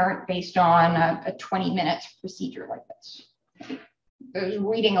abusive parent based on a 20-minute procedure like this. There's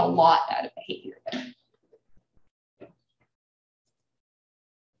reading a lot out of behavior there.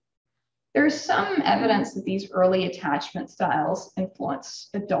 There's some evidence that these early attachment styles influence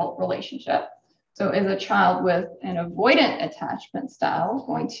adult relationship. So is a child with an avoidant attachment style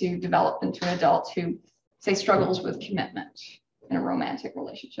going to develop into an adult who, say, struggles with commitment in a romantic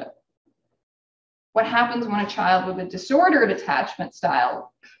relationship? What happens when a child with a disordered attachment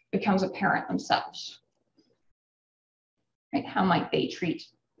style becomes a parent themselves? Right? How might they treat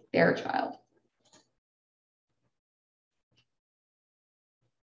their child?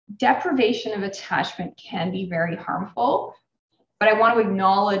 Deprivation of attachment can be very harmful, but I want to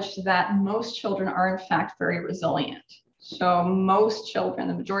acknowledge that most children are in fact very resilient. So most children,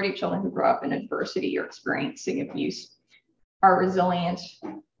 the majority of children who grow up in adversity or experiencing abuse are resilient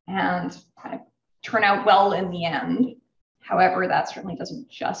and kind of turn out well in the end. However, that certainly doesn't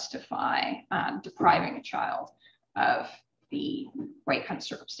justify depriving a child of the right kind of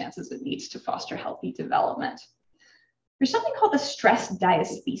circumstances it needs to foster healthy development. There's something called the stress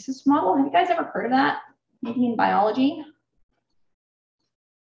diathesis model. Have you guys ever heard of that? Maybe in biology?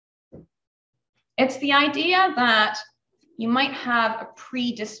 It's the idea that you might have a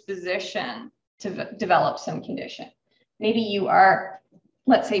predisposition to develop some condition. Maybe you are,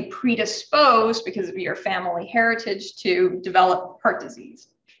 let's say, predisposed because of your family heritage to develop heart disease.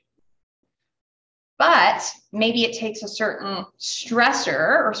 But maybe it takes a certain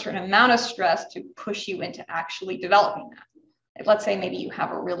stressor or a certain amount of stress to push you into actually developing that. Like, let's say maybe you have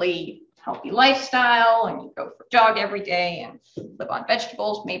a really healthy lifestyle and you go for a jog every day and live on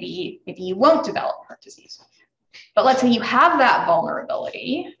vegetables, maybe you won't develop heart disease. But let's say you have that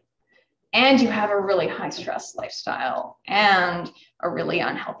vulnerability and you have a really high stress lifestyle and a really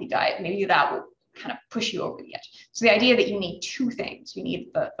unhealthy diet, maybe that will kind of push you over the edge. So the idea that you need two things, you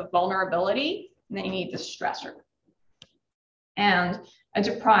need the vulnerability and then you need the stressor. And a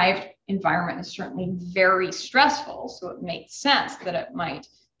deprived environment is certainly very stressful, so it makes sense that it might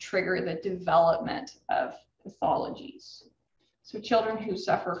trigger the development of pathologies. So children who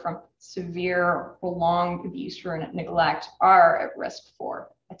suffer from severe prolonged abuse or neglect are at risk for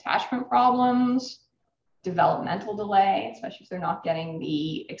attachment problems, developmental delay, especially if they're not getting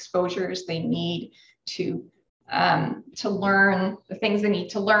the exposures they need to learn the things they need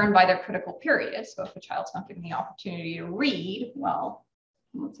to learn by their critical period. So if a child's not given the opportunity to read, well,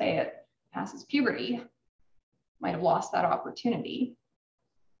 let's say it passes puberty, might have lost that opportunity.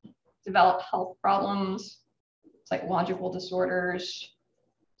 Develop health problems, psychological disorders,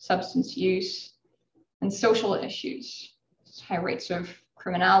 substance use, and social issues, high rates of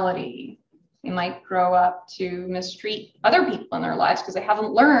criminality. They might grow up to mistreat other people in their lives because they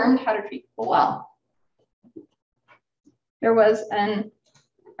haven't learned how to treat people well. There was an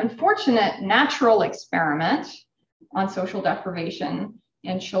unfortunate natural experiment on social deprivation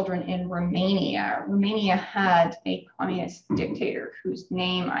in children in Romania. Romania had a communist dictator whose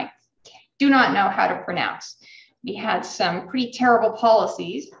name I do not know how to pronounce. He had some pretty terrible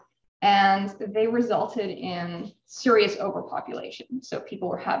policies and they resulted in serious overpopulation. So people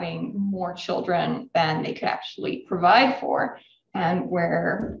were having more children than they could actually provide for and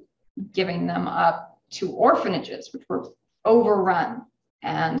were giving them up to orphanages, which were overrun,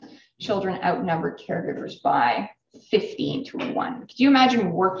 and children outnumbered caregivers by 15-1. Could you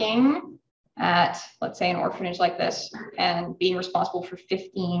imagine working at, let's say, an orphanage like this and being responsible for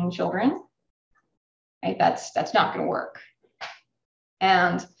 15 children? Right? That's not going to work.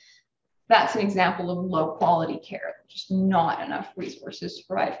 And that's an example of low quality care, just not enough resources to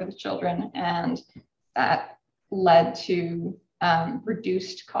provide for the children. And that led to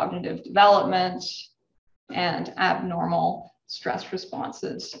reduced cognitive development and abnormal stress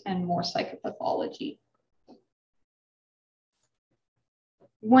responses and more psychopathology.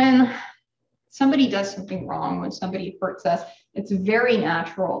 When somebody does something wrong, when somebody hurts us, it's very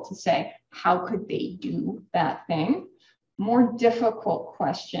natural to say, how could they do that thing? More difficult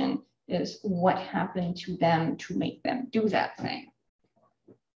question is what happened to them to make them do that thing?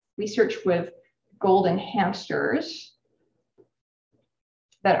 Research with golden hamsters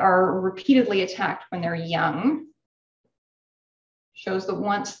that are repeatedly attacked when they're young shows that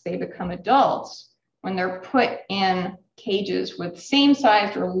once they become adults, when they're put in cages with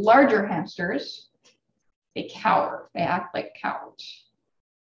same-sized or larger hamsters, they cower, they act like cowards.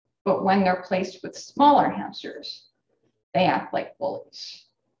 But when they're placed with smaller hamsters, they act like bullies.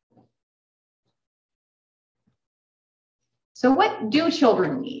 So what do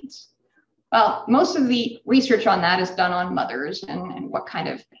children need? Well, most of the research on that is done on mothers and what kind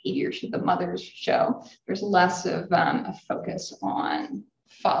of behavior should the mothers show. There's less of a focus on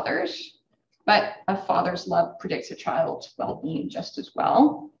fathers, but a father's love predicts a child's well-being just as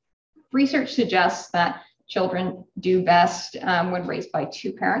well. Research suggests that children do best when raised by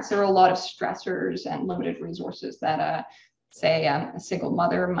two parents. There are a lot of stressors and limited resources that, say, a single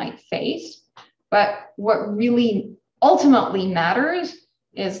mother might face. But what really ultimately matters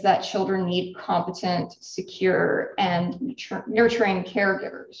is that children need competent, secure, and nurturing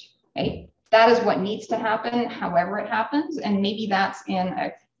caregivers, right? That is what needs to happen, however it happens. And maybe that's in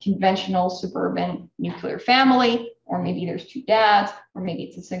a conventional suburban nuclear family, or maybe there's two dads, or maybe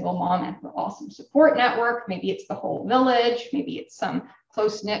it's a single mom and her awesome support network. Maybe it's the whole village. Maybe it's some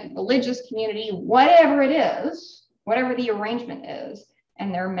close-knit religious community, whatever it is, whatever the arrangement is.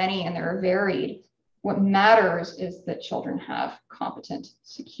 And there are many and they're varied. What matters is that children have competent,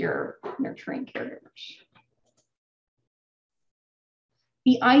 secure, nurturing caregivers.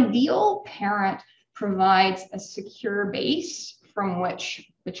 The ideal parent provides a secure base from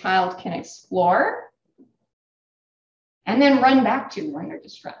which the child can explore and then run back to when they're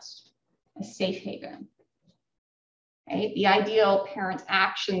distressed, a safe haven. Okay? The ideal parent's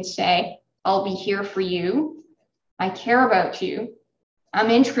actions say, I'll be here for you, I care about you, I'm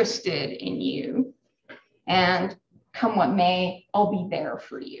interested in you, and come what may, I'll be there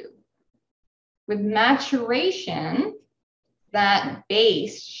for you. With maturation, that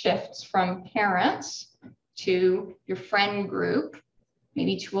base shifts from parents to your friend group,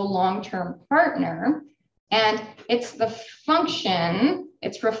 maybe to a long-term partner, and it's the function,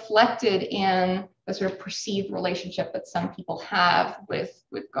 it's reflected in the sort of perceived relationship that some people have with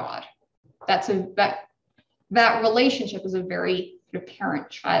God. That relationship is a very sort of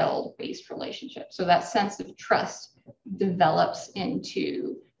parent-child based relationship. So that sense of trust develops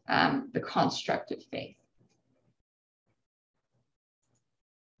into the construct of faith.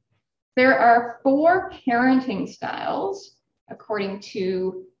 There are 4 parenting styles according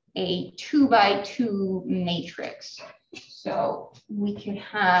to a 2x2 matrix. So we could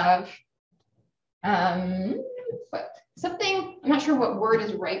have something, I'm not sure what word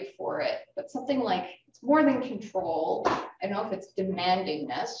is right for it, but something like it's more than control. I don't know if it's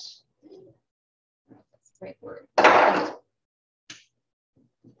demandingness. That's the right word.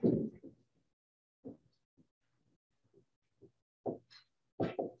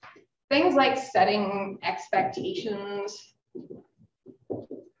 Things like setting expectations,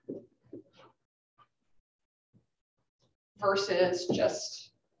 versus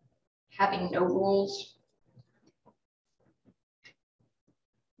just having no rules.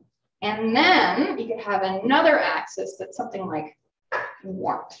 And then you could have another axis that's something like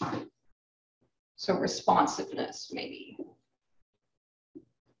warmth. So responsiveness, maybe.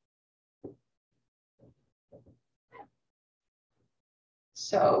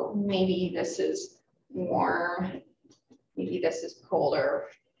 So maybe this is warm, maybe this is colder.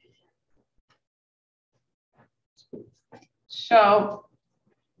 So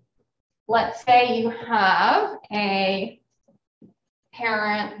let's say you have a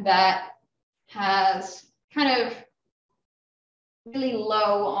parent that has kind of really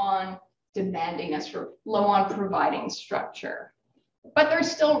low on demandingness or low on providing structure, but they're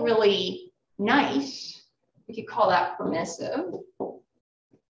still really nice. We could call that permissive.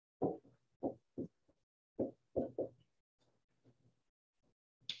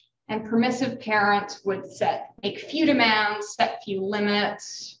 And permissive parents would make few demands, set few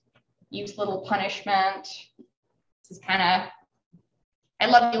limits, use little punishment. This is kind of, I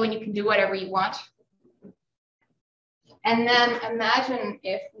love you and you can do whatever you want. And then imagine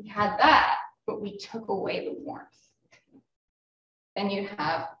if we had that, but we took away the warmth. Then you'd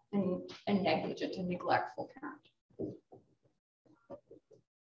have a negligent and neglectful parent.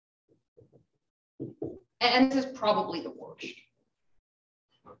 And this is probably the worst.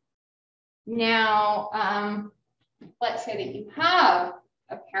 Now, let's say that you have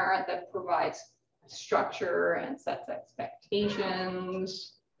a parent that provides structure and sets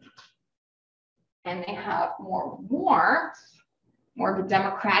expectations, and they have more warmth, more of a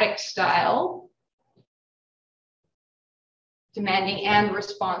democratic style, demanding and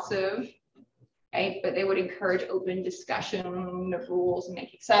responsive, right? But they would encourage open discussion of rules and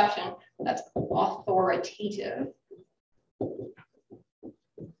make exception. That's authoritative.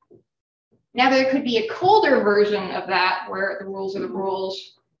 Now there could be a colder version of that where the rules are the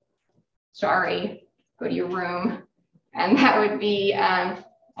rules. Sorry, go to your room. And that would be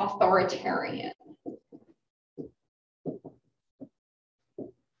authoritarian.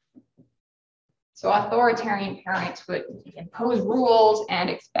 So authoritarian parents would impose rules and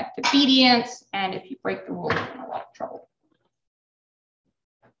expect obedience. And if you break the rules, you're in a lot of trouble.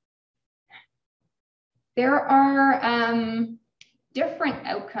 There are different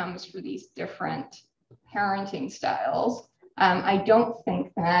outcomes for these different parenting styles. I don't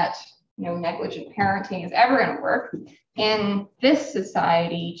think that negligent parenting is ever going to work. In this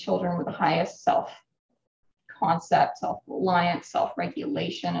society, children with the highest self-concept, self-reliance,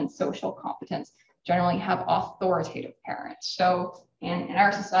 self-regulation, and social competence generally have authoritative parents. So in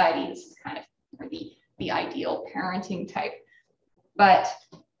our society, this is kind of the ideal parenting type. But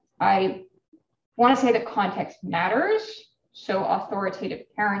I want to say that context matters. So authoritative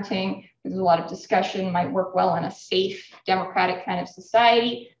parenting, there's a lot of discussion, might work well in a safe, democratic kind of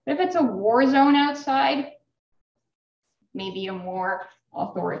society. But if it's a war zone outside, maybe a more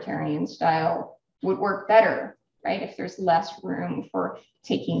authoritarian style would work better, right? If there's less room for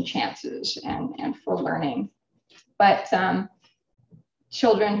taking chances and for learning. But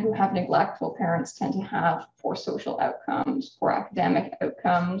children who have neglectful parents tend to have poor social outcomes, poor academic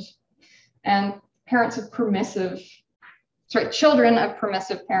outcomes. And children of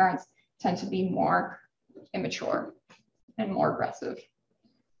permissive parents tend to be more immature and more aggressive.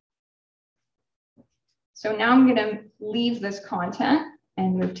 So now I'm going to leave this content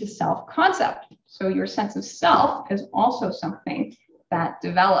and move to self-concept. So your sense of self is also something that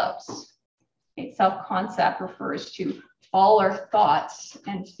develops. Self-concept refers to all our thoughts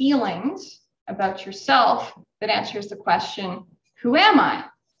and feelings about yourself that answers the question, who am I?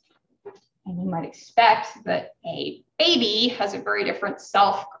 And you might expect that a baby has a very different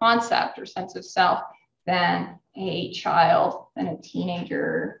self-concept or sense of self than a child, than a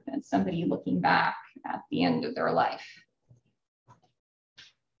teenager, than somebody looking back at the end of their life.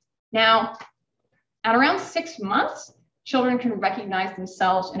 Now, at around 6 months, children can recognize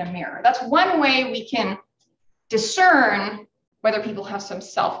themselves in a mirror. That's one way we can discern whether people have some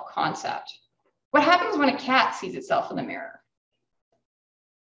self-concept. What happens when a cat sees itself in the mirror?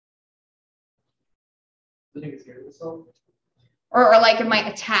 I think it's scared of itself. Or like it might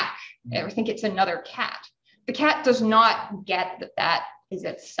attack or think it's another cat. The cat does not get that that is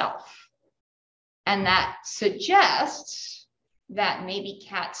itself. And that suggests that maybe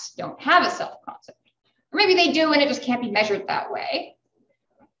cats don't have a self-concept. Or maybe they do and it just can't be measured that way.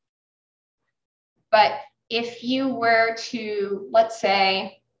 But if you were to, let's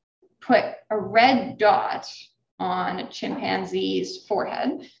say, put a red dot on a chimpanzee's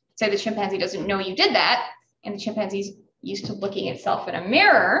forehead, say the chimpanzee doesn't know you did that, and the chimpanzee's used to looking at itself in a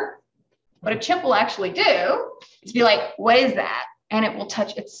mirror, what a chimp will actually do is be like, what is that? And it will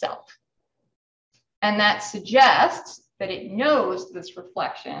touch itself. And that suggests that it knows this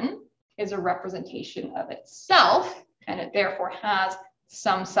reflection is a representation of itself, and it therefore has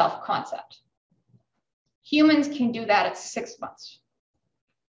some self-concept. Humans can do that at 6 months.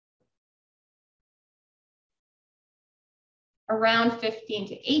 Around 15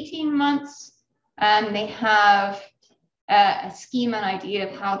 to 18 months, they have a scheme and idea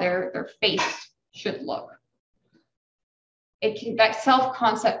of how their face should look. That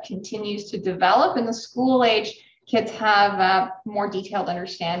self-concept continues to develop. In the school age, kids have a more detailed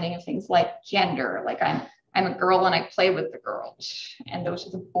understanding of things like gender, like I'm a girl and I play with the girls, and those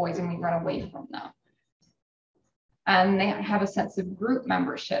are the boys and we run away from them. And they have a sense of group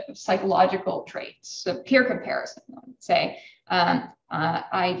membership, of psychological traits, of peer comparison. Say,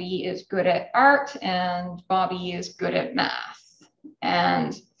 Ivy is good at art and Bobby is good at math.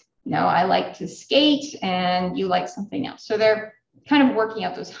 And, you know, I like to skate and you like something else. So they're kind of working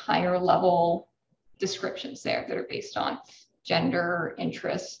out those higher level descriptions there that are based on gender,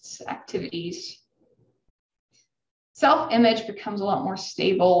 interests, activities. Self-image becomes a lot more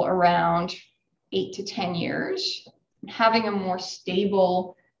stable around 8 to 10 years. Having a more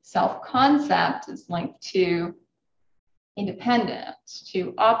stable self-concept is linked to independence,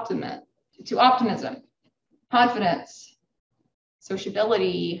 to optimism, confidence,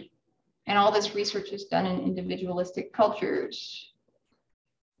 sociability, and all this research is done in individualistic cultures.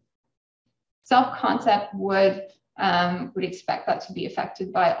 Self-concept would expect that to be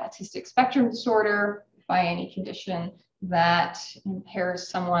affected by autistic spectrum disorder, by any condition that impairs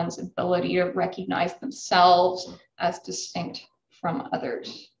someone's ability to recognize themselves as distinct from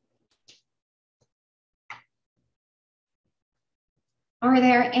others. Are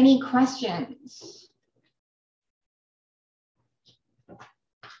there any questions?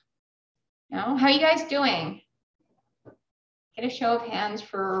 No? How are you guys doing? Get a show of hands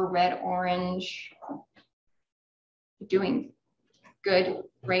for red, orange. You're doing good,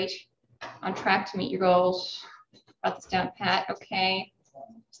 great. On track to meet your goals. Got this down pat, okay.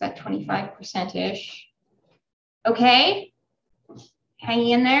 Is that 25%-ish? Okay, hanging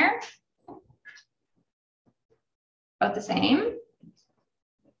in there. About the same.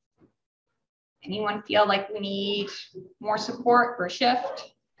 Anyone feel like we need more support for a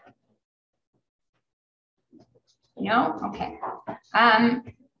shift? No? Okay.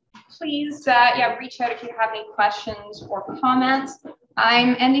 Please, reach out if you have any questions or comments.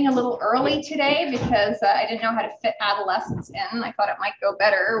 I'm ending a little early today because I didn't know how to fit adolescents in. I thought it might go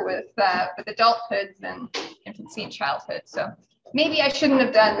better with adulthood than infancy and childhood. So maybe I shouldn't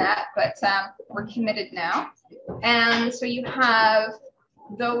have done that, but we're committed now. And so you have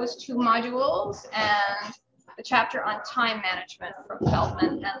those 2 modules and the chapter on time management from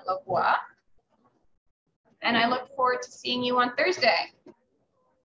Feldman and Lavoie. And I look forward to seeing you on Thursday.